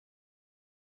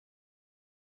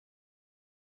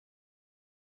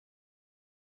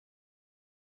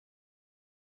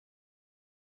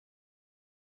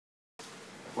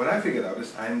what I figured out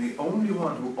is I'm the only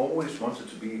one who always wanted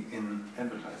to be in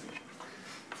advertising.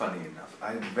 Funny enough,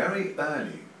 I very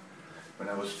early, when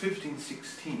I was 15,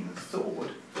 16, thought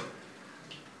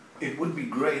it would be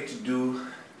great to do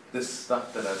this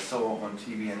stuff that I saw on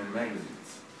TV and in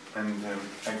magazines. And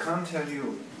I can't tell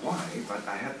you why, but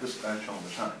I had this urge all the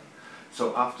time.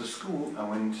 So after school, I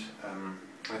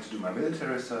had to do my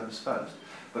military service first,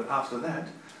 but after that,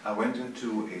 I went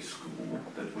into a school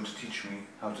that would teach me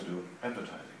how to do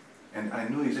advertising. And I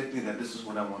knew exactly that this is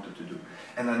what I wanted to do.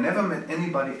 And I never met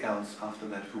anybody else after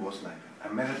that who was like that.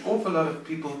 I met an awful lot of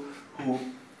people who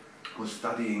were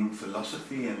studying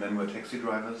philosophy and then were taxi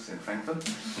drivers in Frankfurt.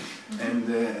 And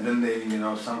then they,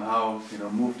 somehow,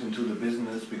 moved into the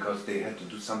business because they had to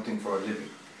do something for a living.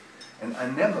 And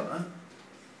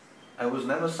I was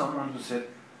never someone who said,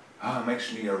 I'm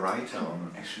actually a writer,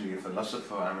 I'm actually a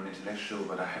philosopher, I'm an intellectual,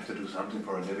 but I have to do something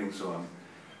for a living, so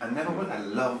I never would. I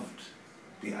loved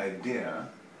the idea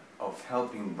of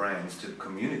helping brands to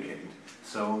communicate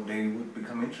so they would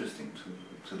become interesting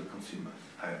to the consumers.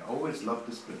 I always loved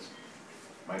this principle.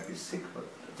 Might be sick, but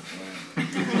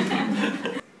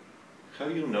that's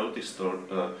Have you noticed, or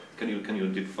can you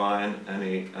define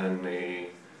any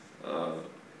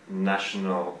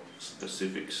national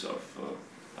specifics of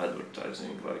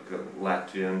advertising, like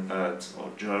Latvian ads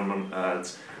or German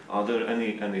ads? Are there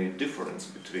any difference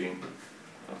between?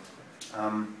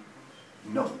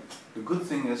 No. The good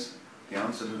thing is, the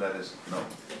answer to that is no.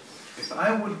 If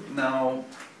I would now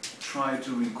try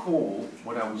to recall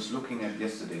what I was looking at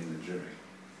yesterday in the jury,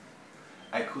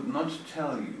 I could not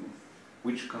tell you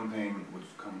which campaign would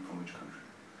come from which country.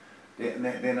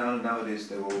 Nowadays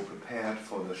they're all prepared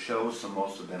for the show, so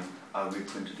most of them are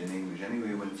reprinted in English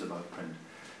anyway when it's about print.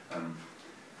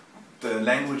 The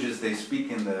languages they speak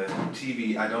in the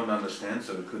TV I don't understand,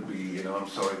 so it could be, I'm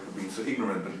sorry for being so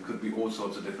ignorant, but it could be all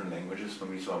sorts of different languages for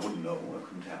me, so I wouldn't know, I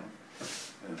couldn't tell.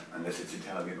 Unless it's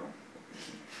Italian or...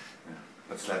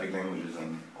 But Slavic languages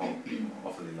I'm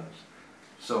awfully lost.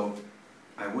 So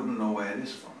I wouldn't know where it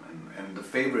is from. And the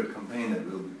favorite campaign that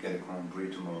will get a Grand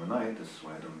Prix tomorrow night, this is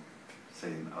why I don't say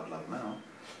it out loud now,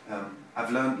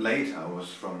 I've learned later was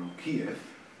from Kiev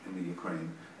in the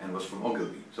Ukraine and was from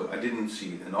Ogilvy. So I didn't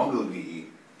see an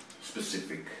Ogilvy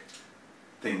specific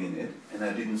thing in it, and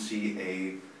I didn't see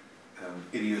a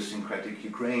idiosyncratic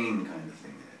Ukraine kind of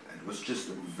thing in it. It was just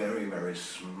a very, very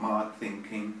smart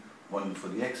thinking,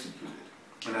 wonderfully executed.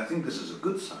 And I think this is a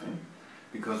good sign,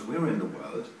 because we're in the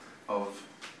world of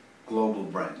global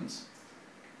brands,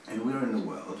 and we're in the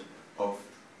world of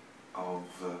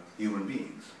human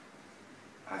beings.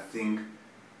 I think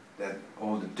that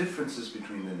all the differences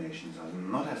between the nations are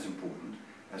not as important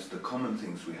as the common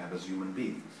things we have as human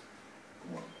beings.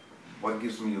 What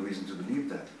gives me a reason to believe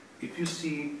that? If you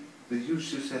see the huge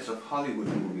success of Hollywood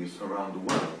movies around the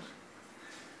world,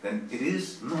 then it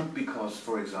is not because,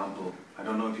 for example, I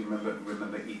don't know if you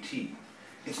remember E.T.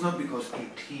 It's not because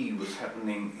E.T. was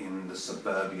happening in the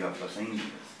suburbia of Los Angeles,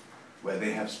 where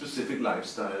they have specific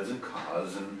lifestyles and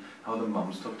cars and how the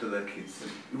moms talk to their kids.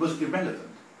 It was irrelevant.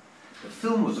 The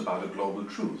film was about a global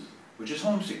truth, which is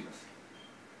homesickness.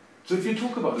 So if you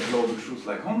talk about a global truth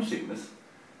like homesickness,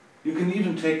 you can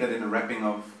even take that in a wrapping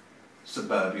of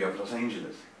suburbia of Los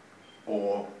Angeles,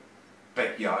 or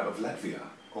backyard of Latvia,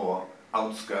 or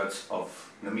outskirts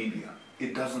of Namibia.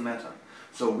 It doesn't matter.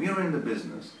 So we are in the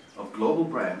business of global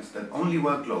brands that only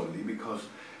work globally because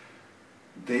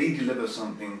they deliver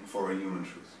something for a human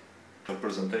truth. A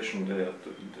presentation the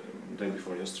day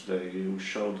before yesterday, you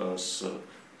showed us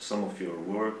some of your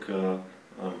work.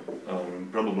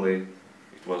 Probably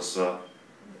it was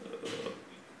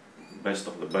best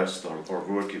of the best, or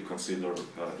work you consider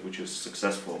which is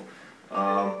successful.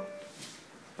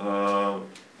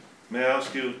 May I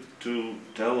ask you to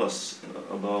tell us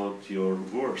about your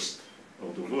worst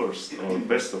of the worst, or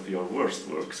best of your worst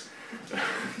works?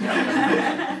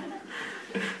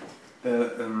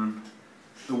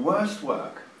 The worst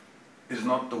work is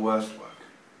not the worst work.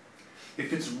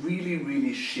 If it's really,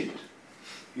 really shit,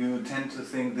 you tend to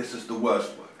think this is the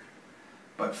worst work.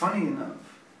 But funny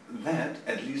enough, that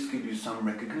at least gives you some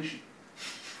recognition.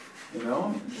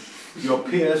 Your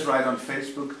peers write on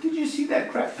Facebook, did you see that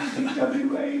crap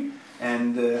TBWA?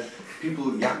 And people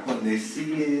yuck when they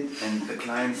see it, and the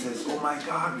client says, oh my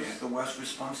God, we had the worst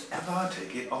response ever,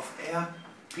 take it off air.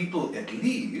 People at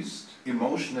least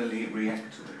emotionally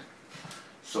react to it.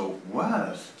 So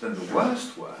worse than the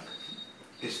worst work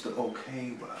is the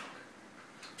okay work.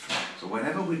 So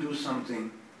whenever we do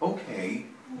something okay,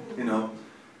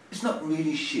 it's not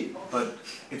really shit, but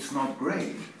it's not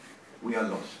great, we are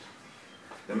lost.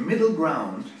 The middle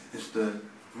ground is the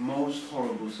most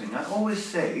horrible thing. I always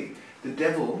say The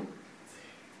devil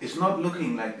is not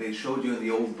looking like they showed you in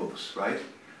the old books, right?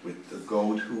 With the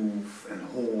goat hoof and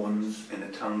horns and a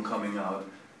tongue coming out.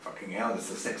 Fucking hell,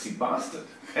 that's a sexy bastard.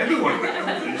 Everyone would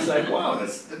know. It's like, wow,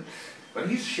 but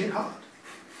he's shit hot.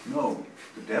 No,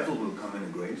 the devil will come in a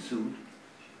grey suit,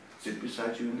 sit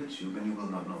beside you in the tube, and you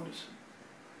will not notice him.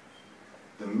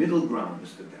 The middle ground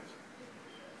is the devil.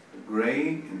 The grey,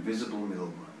 invisible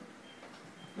middle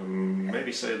ground.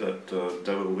 Maybe say that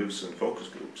devil lives in focus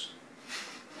groups.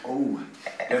 Oh,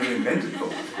 devil invented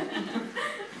focus groups.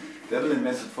 Devil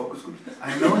invented focus groups.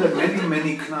 I know that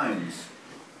many clients,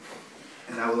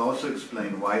 and I will also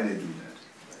explain why they do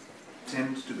that,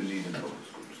 tend to believe in focus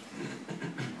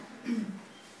groups.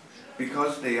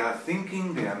 Because they are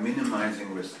thinking they are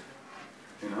minimizing risk.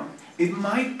 You know, it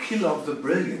might kill off the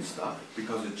brilliant stuff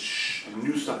because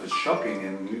new stuff is shocking,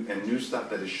 and new stuff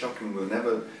that is shocking will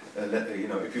never you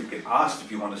know, if you get asked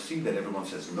if you want to see that, everyone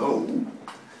says no,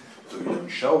 so you don't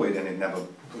show it, and it never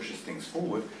pushes things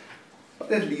forward.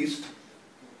 But at least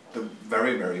the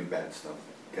very, very bad stuff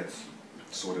gets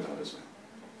sorted out as well.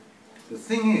 The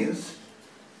thing is,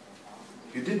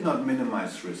 you did not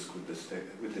minimize risk with this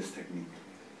technique.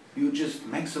 You just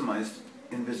maximized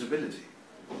invisibility.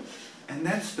 And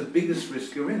that's the biggest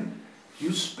risk you're in.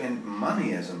 You spend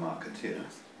money as a marketeer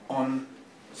on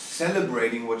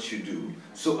celebrating what you do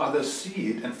so others see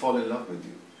it and fall in love with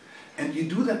you. And you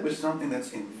do that with something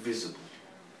that's invisible,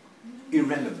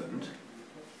 irrelevant,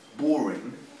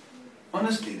 boring.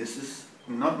 Honestly, this is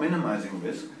not minimizing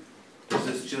risk. This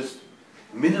is just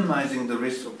minimizing the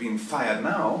risk of being fired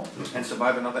now and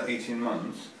survive another 18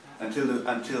 months until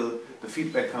the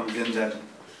feedback comes in that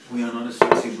we are not a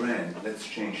sexy brand, let's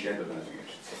change the advertising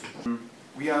agency.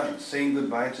 We are saying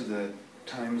goodbye to the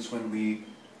times when we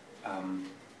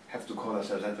have to call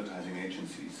ourselves advertising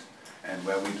agencies and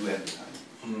where we do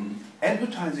advertising.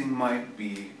 Advertising might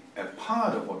be a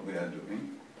part of what we are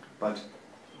doing, but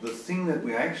the thing that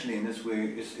we're actually in this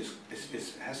way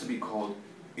has to be called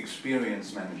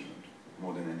experience management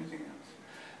more than anything else.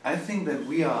 I think that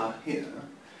we are here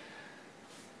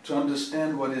to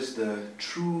understand what is the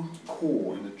true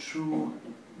core and the true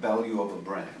value of a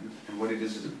brand and what it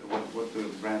is, what the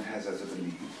brand has as a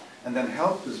belief, and then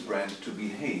help this brand to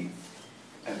behave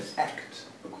and act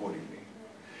accordingly.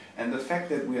 And the fact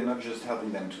that we are not just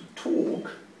helping them to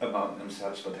talk about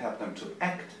themselves, but help them to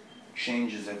act,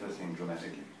 changes everything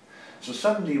dramatically. So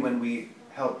suddenly when we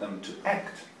help them to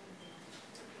act,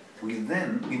 we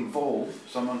then involve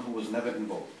someone who was never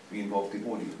involved. We involve the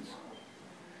audience.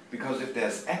 Because if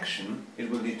there's action, it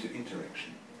will lead to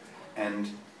interaction.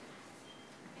 And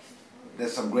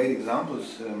there's some great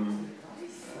examples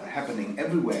happening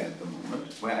everywhere at the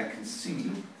moment where I can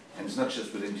see, and it's not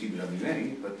just within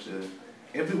TBWA, but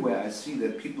everywhere I see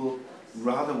that people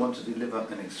rather want to deliver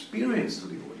an experience to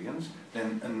the audience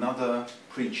than another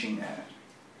preaching ad.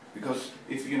 Because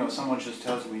if someone just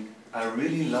tells me, I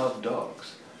really love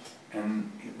dogs,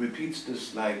 and he repeats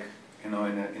this like, in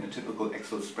a typical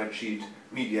Excel spreadsheet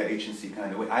media agency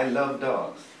kind of way, I love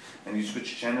dogs. And you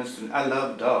switch channels to, I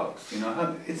love dogs.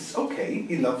 It's okay,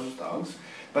 he loves dogs.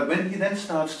 But when he then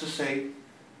starts to say,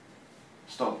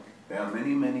 stop, there are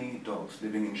many, many dogs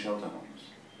living in shelter homes,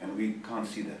 and we can't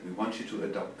see that. We want you to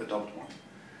adopt one.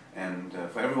 And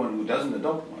for everyone who doesn't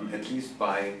adopt one, at least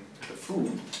buy the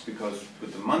food, because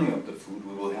with the money of the food,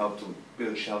 we will help to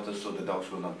build shelters so the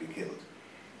dogs will not be killed.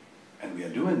 And we are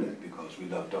doing that because we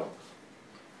love dogs.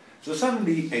 So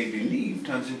suddenly a belief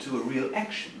turns into a real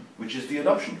action, which is the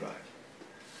adoption drive.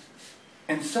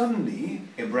 And suddenly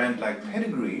a brand like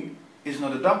Pedigree is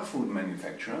not a dog food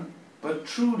manufacturer, but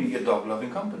truly a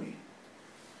dog-loving company.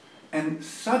 And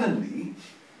suddenly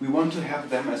we want to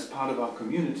have them as part of our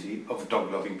community of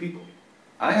dog-loving people.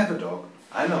 I have a dog,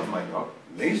 I love my dog,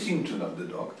 they seem to love the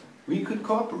dog, we could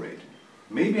cooperate.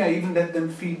 Maybe I even let them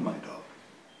feed my dog.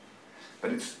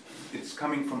 But it's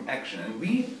coming from action. And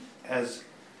we, as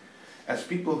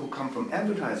people who come from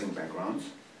advertising backgrounds,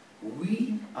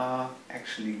 we are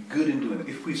actually good in doing it.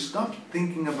 If we stop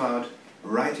thinking about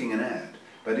writing an ad,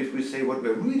 but if we say what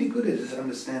we're really good at is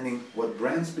understanding what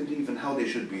brands believe and how they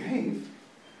should behave,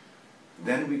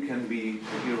 then we can be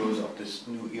the heroes of this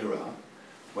new era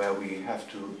where we have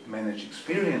to manage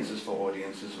experiences for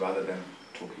audiences rather than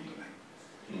talking to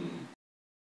them.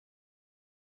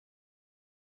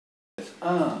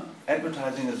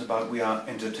 Advertising is about we are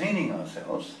entertaining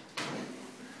ourselves,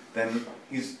 then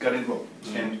he's got it wrong.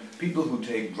 And people who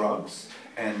take drugs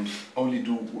and only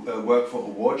do work for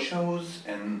award shows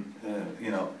and,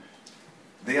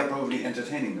 they are probably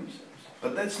entertaining themselves.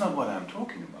 But that's not what I'm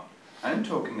talking about. I'm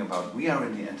talking about we are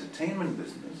in the entertainment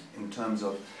business in terms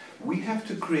of we have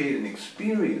to create an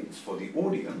experience for the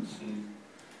audience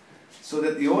so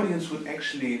that the audience would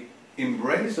actually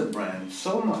embrace a brand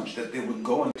so much that they would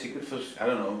go on a ticket for, I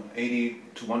don't know, 80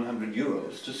 to 100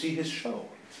 euros to see his show.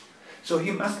 So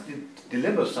he must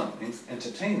deliver something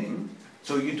entertaining,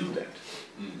 so you do that.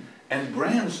 And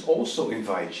brands also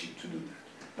invite you to do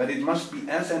that. But it must be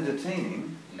as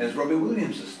entertaining as Robbie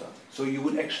Williams' stuff. So you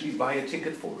would actually buy a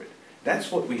ticket for it.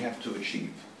 That's what we have to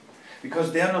achieve.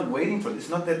 Because they're not waiting for it. It's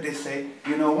not that they say,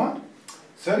 you know what?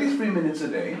 33 minutes a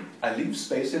day, I leave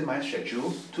space in my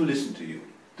schedule to listen to you.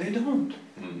 They don't.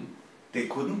 They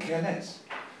couldn't care less.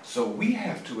 So we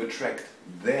have to attract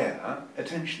their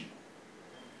attention.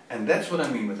 And that's what I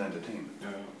mean with entertainment. Yeah.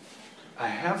 I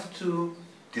have to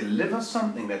deliver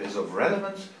something that is of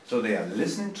relevance so they are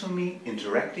listening to me,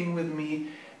 interacting with me,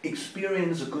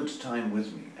 experience a good time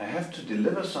with me. I have to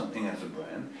deliver something as a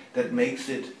brand that makes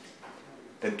it,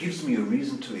 that gives me a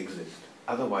reason to exist.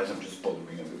 Otherwise I'm just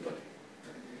bothering everybody.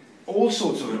 All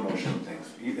sorts of emotional things.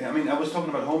 I mean, I was talking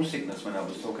about homesickness when I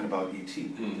was talking about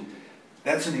E.T.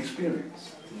 That's an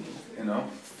experience. You know,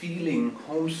 feeling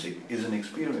homesick is an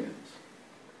experience.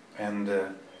 And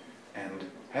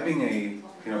having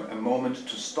a moment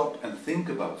to stop and think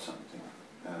about something,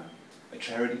 a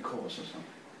charity cause or something,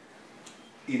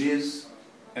 it is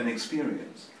an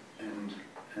experience,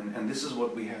 and this is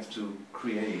what we have to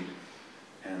create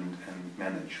and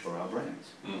manage for our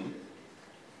brands.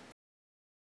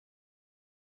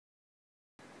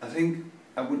 I think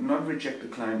I would not reject a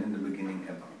client in the beginning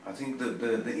ever. I think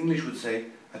the English would say,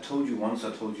 I told you once,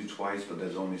 I told you twice, but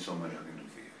there's only so much I can do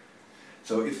for you.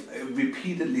 So if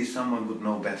repeatedly someone would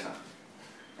know better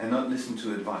and not listen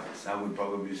to advice, I would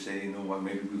probably say, you know what,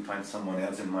 maybe we'll find someone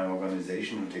else in my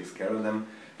organization who takes care of them,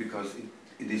 because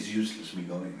it is useless me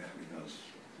going there, because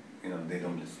you know they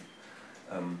don't listen.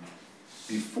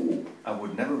 Before, I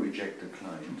would never reject a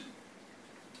client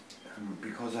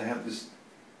because I have this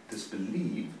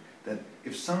belief that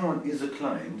if someone is a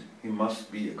client, he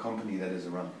must be a company that is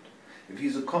around. If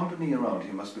he's a company around,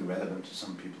 he must be relevant to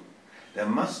some people. There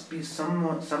must be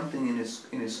something in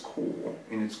its core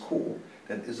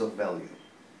that is of value.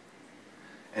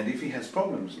 And if he has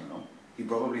problems now, he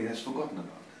probably has forgotten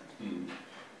about that.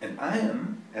 And I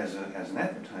am, as an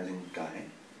advertising guy,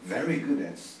 very good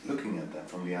at looking at that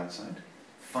from the outside,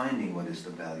 finding what is the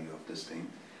value of this thing,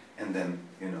 and then,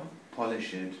 you know,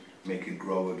 polish it, make it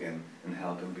grow again, and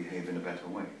help him behave in a better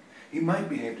way. He might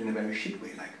behave in a very shit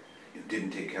way, like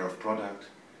didn't take care of product,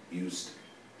 used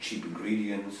cheap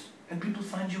ingredients, and people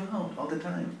find you out all the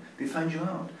time. They find you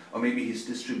out. Or maybe he's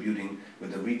distributing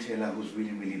with a retailer who's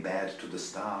really, really bad to the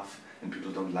staff, and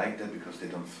people don't like that because they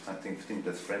don't think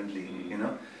that's friendly, you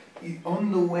know?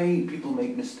 On the way, people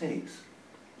make mistakes.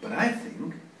 But I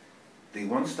think they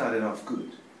once started off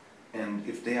good. And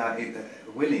if they are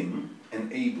willing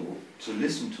and able to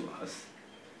listen to us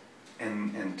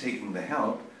and taking the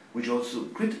help, which also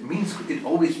it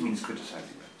always means criticizing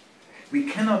them. We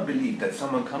cannot believe that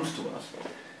someone comes to us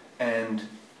and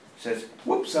says,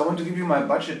 whoops, I want to give you my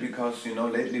budget because, you know,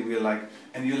 lately we're like,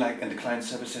 and you're like, and the client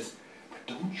service says, but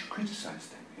don't you criticize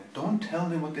them. Yeah? Don't tell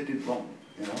them what they did wrong,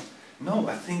 you know. No,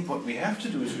 I think what we have to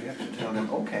do is we have to tell them,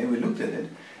 okay, we looked at it,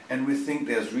 and we think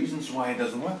there's reasons why it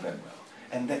doesn't work that well.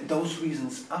 And that those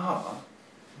reasons are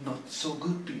not so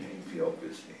good behavior,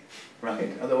 obviously,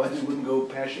 right? Otherwise it wouldn't go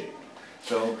pear-shaped.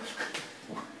 So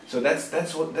that's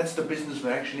the business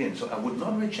we're actually in. So I would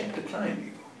not reject the client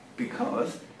ego,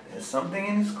 because there's something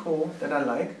in his core that I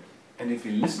like, and if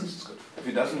he listens, it's good. If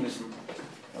he doesn't listen,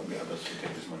 there'll be others who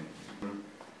take his money.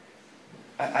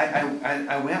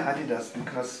 I wear Adidas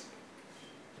because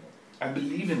I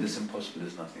believe in this impossible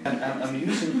is nothing. And I'm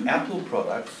using Apple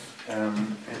products,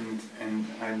 and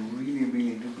I really,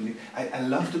 really do believe. I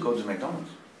love to go to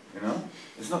McDonald's, you know?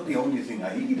 It's not the only thing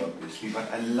I eat, obviously, but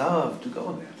I love to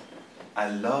go there. I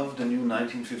love the new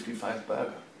 1955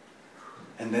 burger.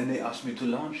 And then they asked me to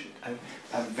launch it.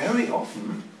 I very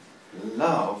often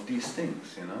love these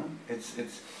things, you know? I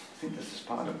think this is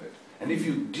part of it. And if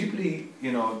you deeply,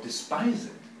 you know, despise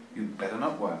it, you better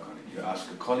not work on it. You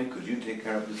ask a colleague, could you take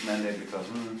care of this mandate because,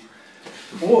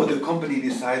 or the company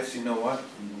decides, you know what,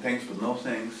 thanks but no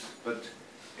thanks. But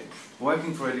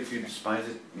working for it, if you despise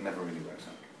it, never really works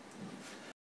out.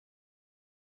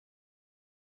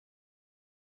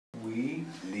 We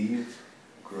leave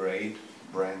great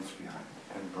brands behind,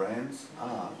 and brands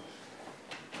are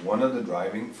one of the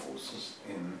driving forces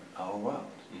in our world.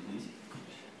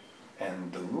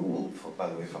 And the rule, by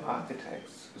the way, for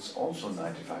architects is also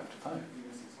 95 to 5.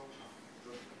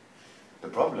 The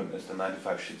problem is the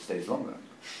 95 shit stays longer.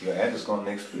 Your ad is gone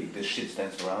next week. This shit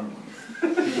stands around me.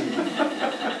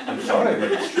 I'm sorry,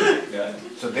 but it's true. Yeah.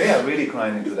 So they are really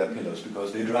crying into their pillows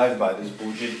because they drive by this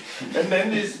bullshit. And then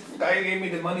this guy gave me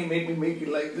the money, made me make it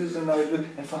like this, and now I do it.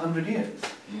 And for 100 years.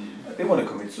 They want to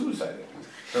commit suicide.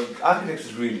 So architects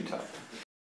is really tough.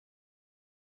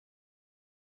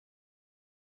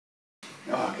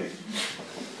 Okay.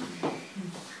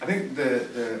 I think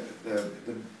the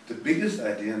biggest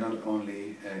idea, not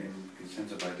only in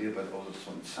sense of idea, but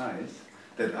also in size,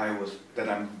 that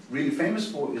I'm really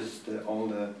famous for is the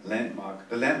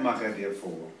landmark idea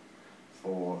for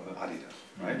Adidas,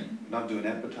 right? Mm-hmm. Not doing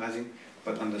advertising,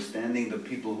 but understanding the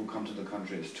people who come to the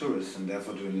country as tourists, and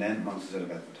therefore doing landmarks instead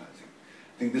of advertising.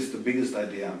 I think this is the biggest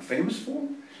idea I'm famous for,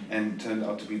 and turned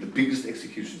out to be the biggest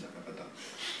executions I've ever done.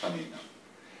 Funny enough.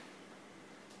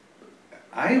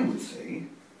 I would say,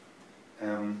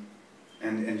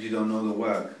 and you don't know the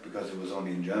work because it was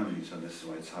only in Germany, so this is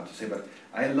why it's hard to say, but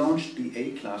I launched the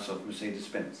A-Class of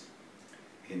Mercedes-Benz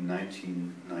in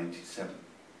 1997.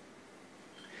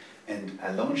 And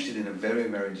I launched it in a very,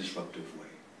 very disruptive way.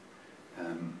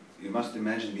 You must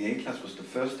imagine the A-Class was the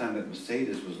first time that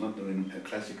Mercedes was not doing a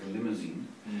classical limousine,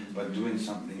 but doing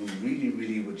something really,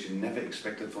 really which you never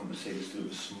expected from Mercedes to do,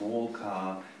 a small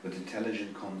car with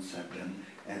intelligent concept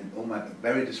and oh my,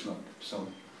 very disruptive. So,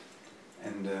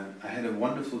 and I had a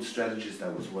wonderful strategist I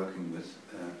was working with,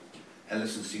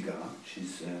 Alison Cigar.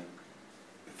 She's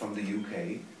from the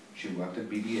UK. She worked at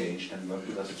BBH and worked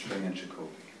with us at Springer and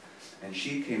Jacobi. And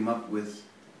she came up with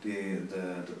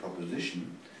the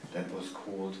proposition that was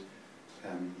called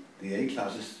the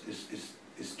A-Class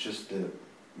is just the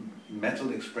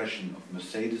metal expression of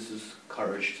Mercedes's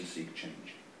courage to seek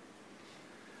change.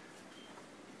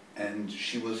 And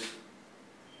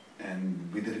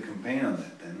we did a campaign on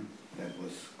that then that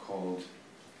was called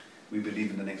We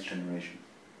Believe in the Next Generation.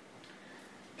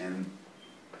 And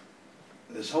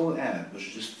this whole ad was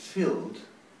just filled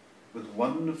with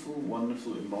wonderful,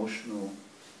 wonderful emotional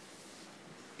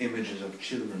images of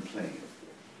children playing.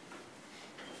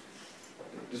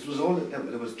 This was all,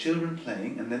 there was children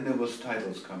playing, and then there was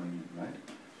titles coming in, right?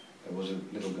 There was a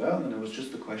little girl, and there was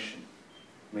just a question.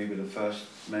 Maybe the first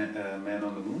man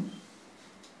on the moon?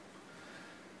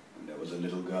 And there was a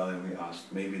little girl, and we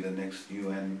asked, maybe the next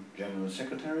UN General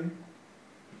Secretary?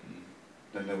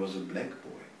 Then there was a black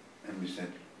boy, and we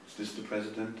said, is this the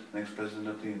president, next president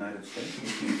of the United States?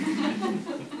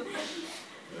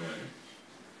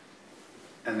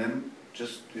 And then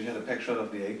just, we had a pack shot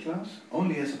of the A-Class,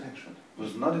 only as a pack shot. It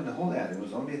was not in the whole ad, it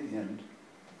was only at the end,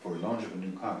 for a launch of a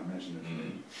new car, imagine that.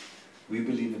 We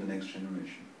believe in the next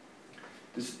generation.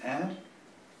 This ad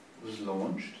was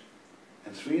launched,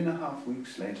 and 3.5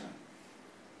 weeks later,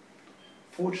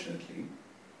 fortunately,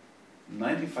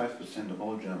 95% of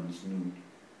all Germans knew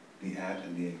the ad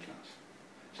and the A-Class.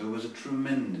 So it was a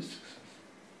tremendous success.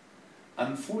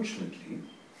 Unfortunately,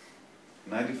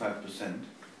 95%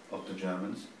 of the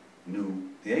Germans knew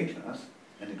the A-Class,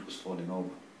 and it was falling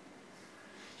over.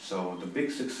 So the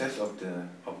big success of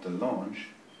the launch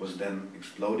was then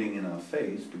exploding in our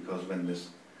face, because when this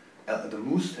the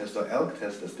moose test or elk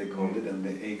test, as they called it, and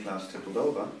the A-Class tippled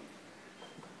over,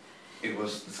 the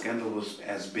scandal was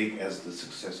as big as the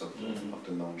success of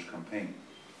the launch campaign.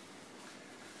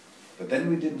 But then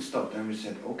we didn't stop. Then we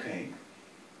said, okay,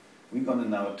 we're going to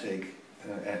now take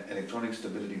electronic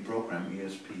stability program,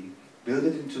 ESP, build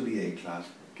it into the A-Class,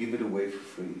 give it away for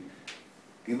free.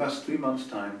 Give us 3 months'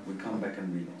 time, we come back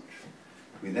and relaunch.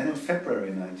 We then, in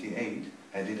February '98,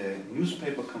 I did a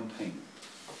newspaper campaign.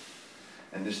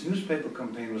 And this newspaper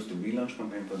campaign was the relaunch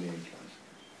campaign for the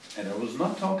A-Class. And I was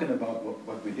not talking about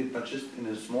what we did, but just in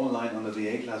a small line under the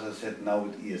A-Class I said, now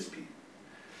with ESP.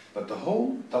 But the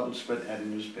whole double spread ad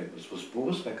in newspapers was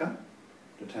Boris Becker,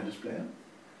 the tennis player,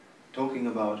 talking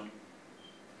about,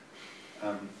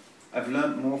 I've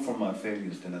learned more from my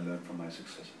failures than I learned from my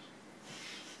successes.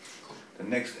 The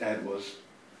next ad was,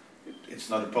 it's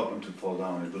not a problem to fall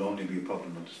down, it will only be a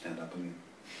problem not to stand up again.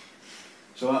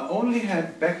 So I only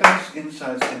had Becker's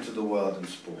insights into the world and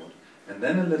sport, and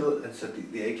then a little, and said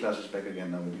the A-Class is back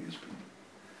again now with ESP.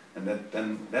 And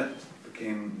that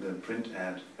became the print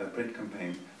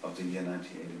campaign of the year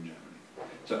 '98 in Germany.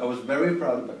 So I was very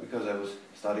proud of it, because I was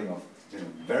starting off,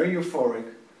 very euphoric,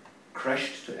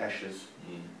 crashed to ashes,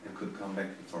 and could come back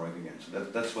euphoric again. So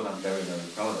that's what I'm very, very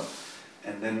proud of.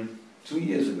 And then 2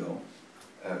 years ago,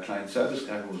 a client service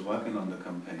guy who was working on the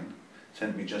campaign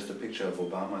sent me just a picture of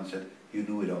Obama and said, you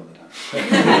knew it all the time.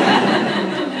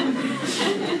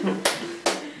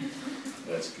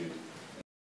 That's good.